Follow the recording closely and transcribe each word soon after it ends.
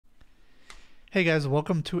Hey guys,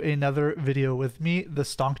 welcome to another video with me, the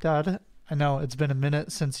Stonk Dad. I know it's been a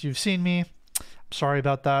minute since you've seen me. I'm sorry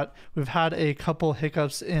about that. We've had a couple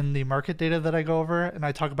hiccups in the market data that I go over, and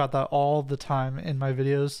I talk about that all the time in my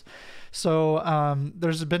videos. So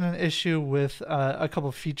there's been an issue with a couple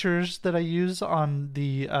features that I use on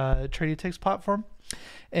the Trading platform,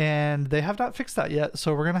 and they have not fixed that yet.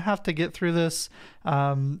 So we're gonna have to get through this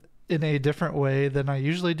in a different way than I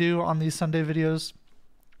usually do on these Sunday videos.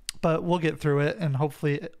 But we'll get through it and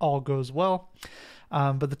hopefully it all goes well.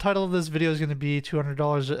 But the title of this video is going to be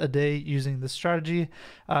 $200 a day using this strategy.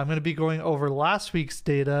 I'm going to be going over last week's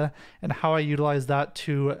data and how I utilize that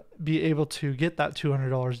to be able to get that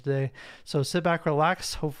 $200 a day. So sit back,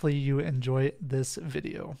 relax. Hopefully you enjoy this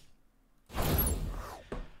video.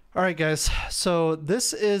 All right, guys. So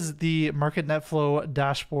this is the Market NetFlow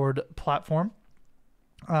dashboard platform.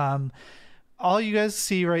 All you guys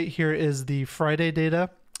see right here is the Friday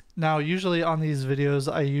data. Now, usually on these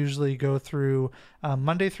videos, I usually go through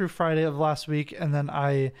Monday through Friday of last week, and then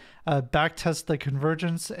I backtest the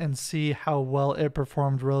convergence and see how well it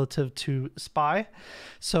performed relative to SPY.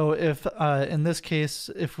 So if in this case,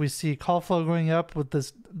 if we see call flow going up with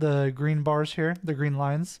the green bars here, the green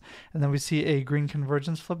lines, and then we see a green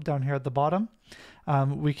convergence flip down here at the bottom,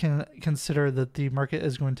 we can consider that the market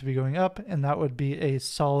is going to be going up, and that would be a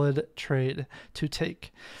solid trade to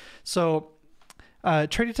take. So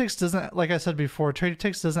Trading doesn't, like I said before, Trading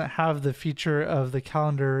doesn't have the feature of the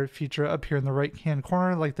calendar feature up here in the right hand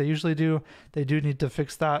corner like they usually do. They do need to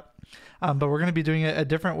fix that, but we're going to be doing it a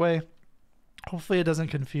different way. Hopefully it doesn't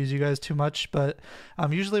confuse you guys too much, but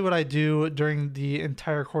usually what I do during the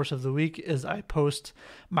entire course of the week is I post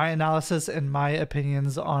my analysis and my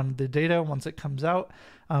opinions on the data once it comes out,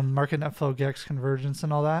 market NetFlow, GEX, convergence,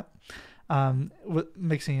 and all that.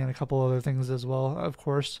 Mixing in a couple other things as well, of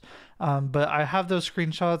course. But I have those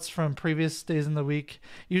screenshots from previous days in the week.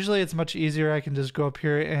 Usually it's much easier. I can just go up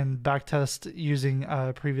here and backtest using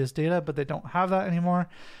previous data, but they don't have that anymore,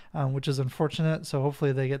 which is unfortunate. So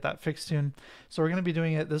hopefully they get that fixed soon. So we're going to be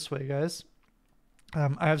doing it this way, guys.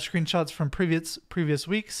 I have screenshots from previous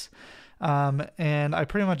weeks. And I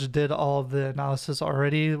pretty much did all of the analysis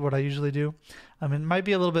already, what I usually do. It might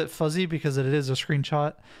be a little bit fuzzy because it is a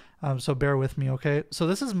screenshot, so bear with me, okay? So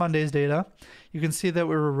this is Monday's data. You can see that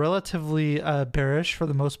we were relatively bearish for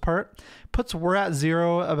the most part. Puts were at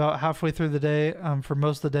zero about halfway through the day, for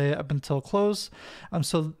most of the day up until close.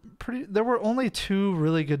 So there were only two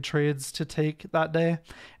really good trades to take that day,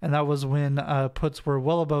 and that was when puts were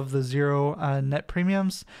well above the zero net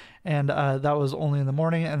premiums, and that was only in the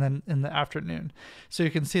morning and then in the afternoon. So you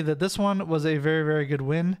can see that this one was a very, very good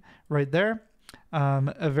win right there.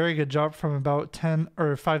 A very good job from about 10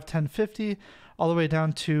 or 510.50 all the way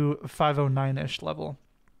down to 509-ish level.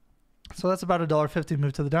 So that's about $1.50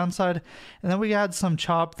 move to the downside. And then we had some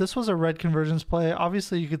chop. This was a red convergence play.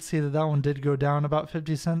 Obviously, you could see that that one did go down about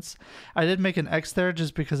 50 cents. I did make an X there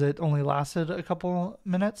just because it only lasted a couple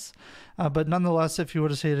minutes. But nonetheless, if you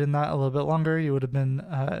would have stayed in that a little bit longer, you would have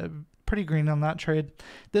been pretty green on that trade.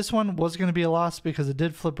 This one was going to be a loss because it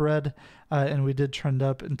did flip red, and we did trend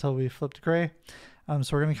up until we flipped gray.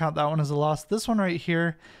 So we're going to count that one as a loss. This one right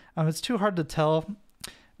here, it's too hard to tell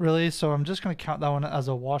really, so I'm just going to count that one as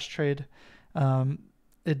a wash trade.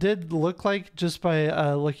 It did look like, just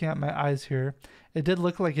by looking at my eyes here, it did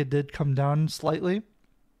look like it did come down slightly,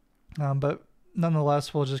 but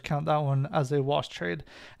nonetheless, we'll just count that one as a wash trade,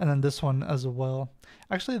 and then this one as well.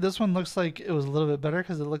 Actually, this one looks like it was a little bit better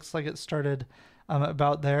because it looks like it started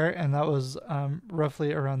about there, and that was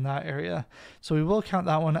roughly around that area. So we will count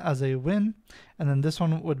that one as a win, and then this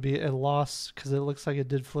one would be a loss because it looks like it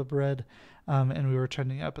did flip red, and we were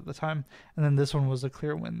trending up at the time. And then this one was a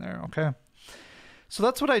clear win there, okay? So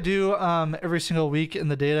that's what I do every single week in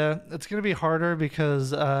the data. It's going to be harder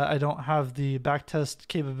because I don't have the backtest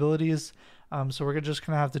capabilities. So we're just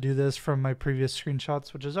going to have to do this from my previous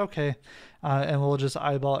screenshots, which is okay. And we'll just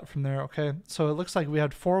eyeball it from there, okay? So it looks like we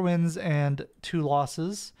had 4 wins and 2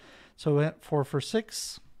 losses. So we went 4 for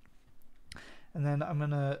 6. And then I'm going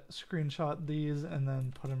to screenshot these and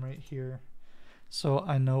then put them right here so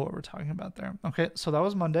I know what we're talking about there. Okay, so that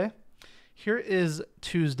was Monday. Here is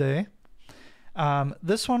Tuesday.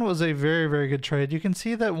 This one was a very, very good trade. You can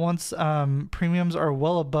see that once premiums are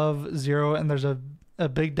well above zero and there's a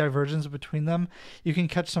big divergence between them, you can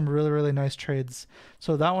catch some really, really nice trades.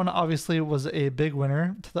 So that one obviously was a big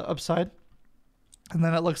winner to the upside. And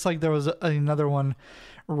then it looks like there was another one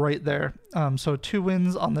right there. So 2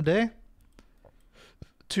 wins on the day,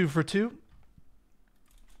 2 for 2.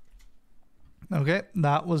 Okay,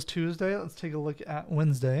 that was Tuesday. Let's take a look at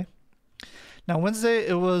Wednesday. Now Wednesday,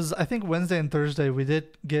 it was, I think Wednesday and Thursday, we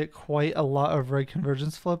did get quite a lot of red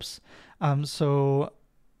convergence flips. So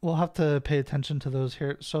we'll have to pay attention to those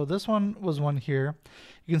here. So this one was one here.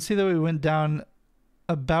 You can see that we went down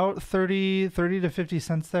about 30 to 50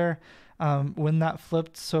 cents there when that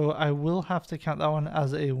flipped. So I will have to count that one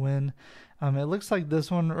as a win. It looks like this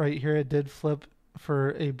one right here, it did flip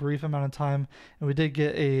for a brief amount of time, and we did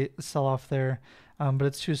get a sell-off there, but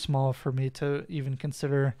it's too small for me to even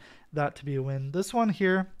consider that to be a win. This one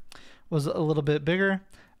here was a little bit bigger.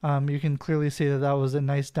 You can clearly see that that was a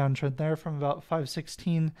nice downtrend there from about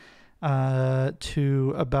 516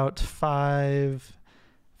 to about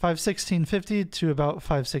 516.50 to about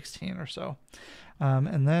 516 or so.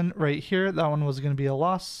 And then right here, that one was going to be a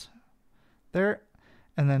loss there.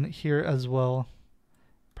 And then here as well,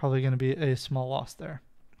 probably going to be a small loss there.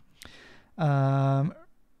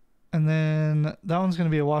 And then that one's going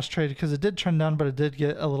to be a wash trade because it did trend down, but it did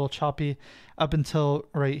get a little choppy up until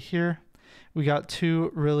right here. We got two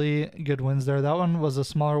really good wins there. That one was a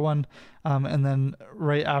smaller one. And then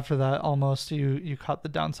right after that, almost you caught the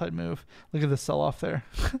downside move. Look at the sell off there.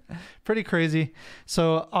 Pretty crazy.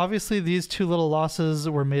 So obviously these two little losses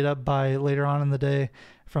were made up by later on in the day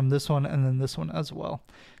from this one and then this one as well.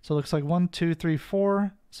 So it looks like 1, 2, 3,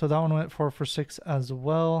 4. So that one went 4 for 6 as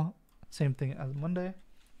well. Same thing as Monday.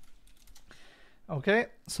 Okay,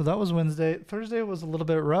 so that was Wednesday. Thursday was a little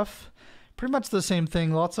bit rough. Pretty much the same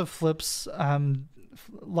thing. Lots of flips,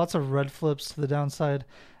 lots of red flips to the downside.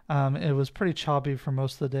 It was pretty choppy for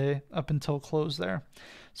most of the day up until close there.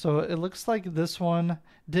 So it looks like this one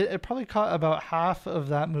it probably caught about half of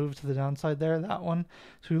that move to the downside there, that one.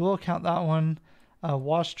 So we will count that one.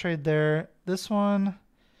 Wash trade there. This one,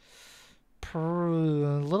 a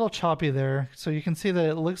little choppy there. So you can see that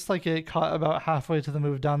it looks like it caught about halfway to the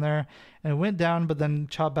move down there and it went down, but then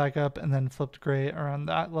chopped back up and then flipped gray around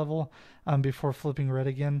that level before flipping red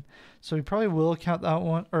again. So we probably will count that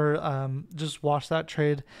one or just wash that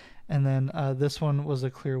trade. And then this one was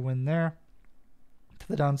a clear win there to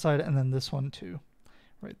the downside. And then this one too,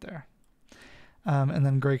 right there. And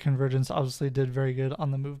then gray convergence obviously did very good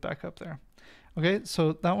on the move back up there. Okay,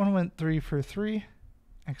 so that one went 3 for 3.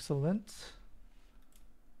 Excellent.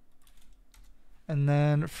 And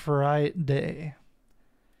then Friday.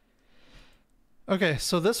 Okay,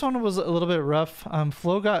 so this one was a little bit rough.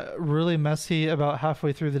 Flow got really messy about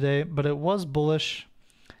halfway through the day, but it was bullish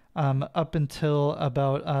up until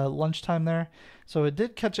about lunchtime there. So it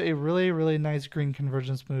did catch a really, really nice green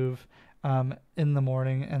convergence move in the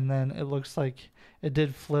morning, and then it looks like it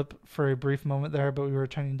did flip for a brief moment there, but we were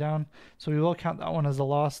trending down. So we will count that one as a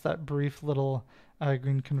loss, that brief little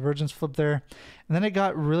green convergence flip there. And then it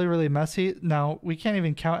got really, really messy. Now, we can't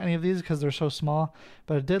even count any of these because they're so small,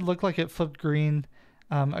 but it did look like it flipped green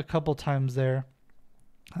a couple times there.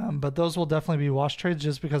 But those will definitely be wash trades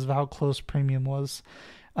just because of how close premium was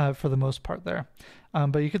for the most part there.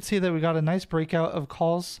 But you could see that we got a nice breakout of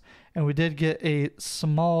calls, and we did get a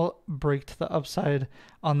small break to the upside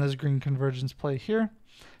on this green convergence play here.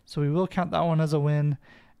 So we will count that one as a win.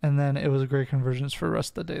 And then it was a great convergence for the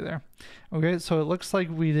rest of the day there. Okay, so it looks like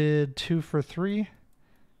we did 2 for 3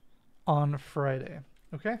 on Friday.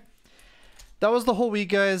 Okay, that was the whole week,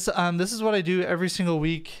 guys. This is what I do every single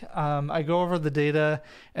week. I go over the data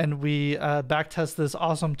and we back test this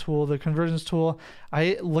awesome tool, the convergence tool.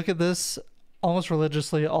 I look at this almost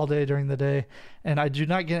religiously all day during the day, and I do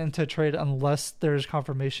not get into a trade unless there's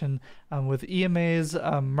confirmation with EMAs,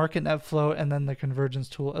 market net flow, and then the convergence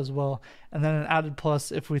tool as well, and then an added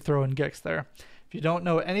plus if we throw in GEX there. If you don't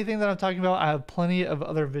know anything that I'm talking about, I have plenty of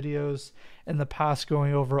other videos in the past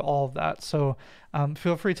going over all of that, so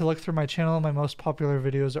feel free to look through my channel. My most popular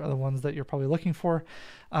videos are the ones that you're probably looking for,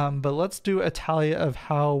 but let's do a tally of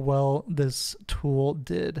how well this tool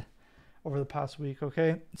did over the past week.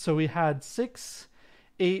 Okay, so we had 6,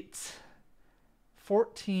 8,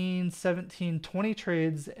 14, 17, 20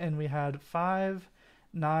 trades, and we had 5,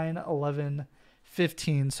 9, 11,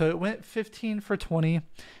 15. So it went 15 for 20.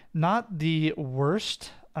 Not the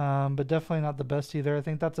worst, but definitely not the best either. I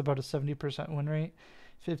think that's about a 70% win rate.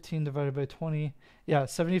 15 divided by 20. Yeah,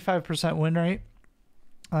 75% win rate.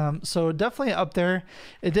 So definitely up there.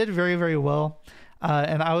 It did very, very well.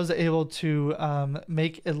 And I was able to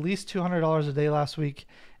make at least $200 a day last week,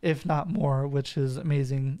 if not more, which is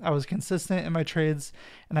amazing. I was consistent in my trades,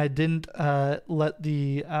 and I didn't let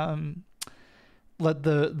the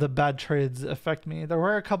bad trades affect me. There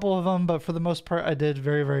were a couple of them, but for the most part, I did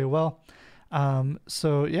very, very well.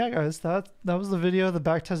 So yeah, guys, that was the video, the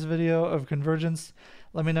backtest video of convergence.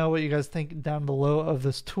 Let me know what you guys think down below of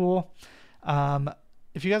this tool.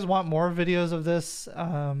 if you guys want more videos of this,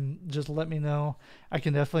 just let me know. I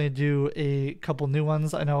can definitely do a couple new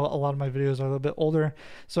ones. I know a lot of my videos are a little bit older,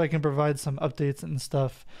 so I can provide some updates and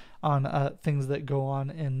stuff on things that go on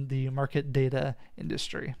in the market data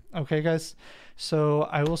industry. Okay, guys? So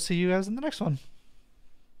I will see you guys in the next one.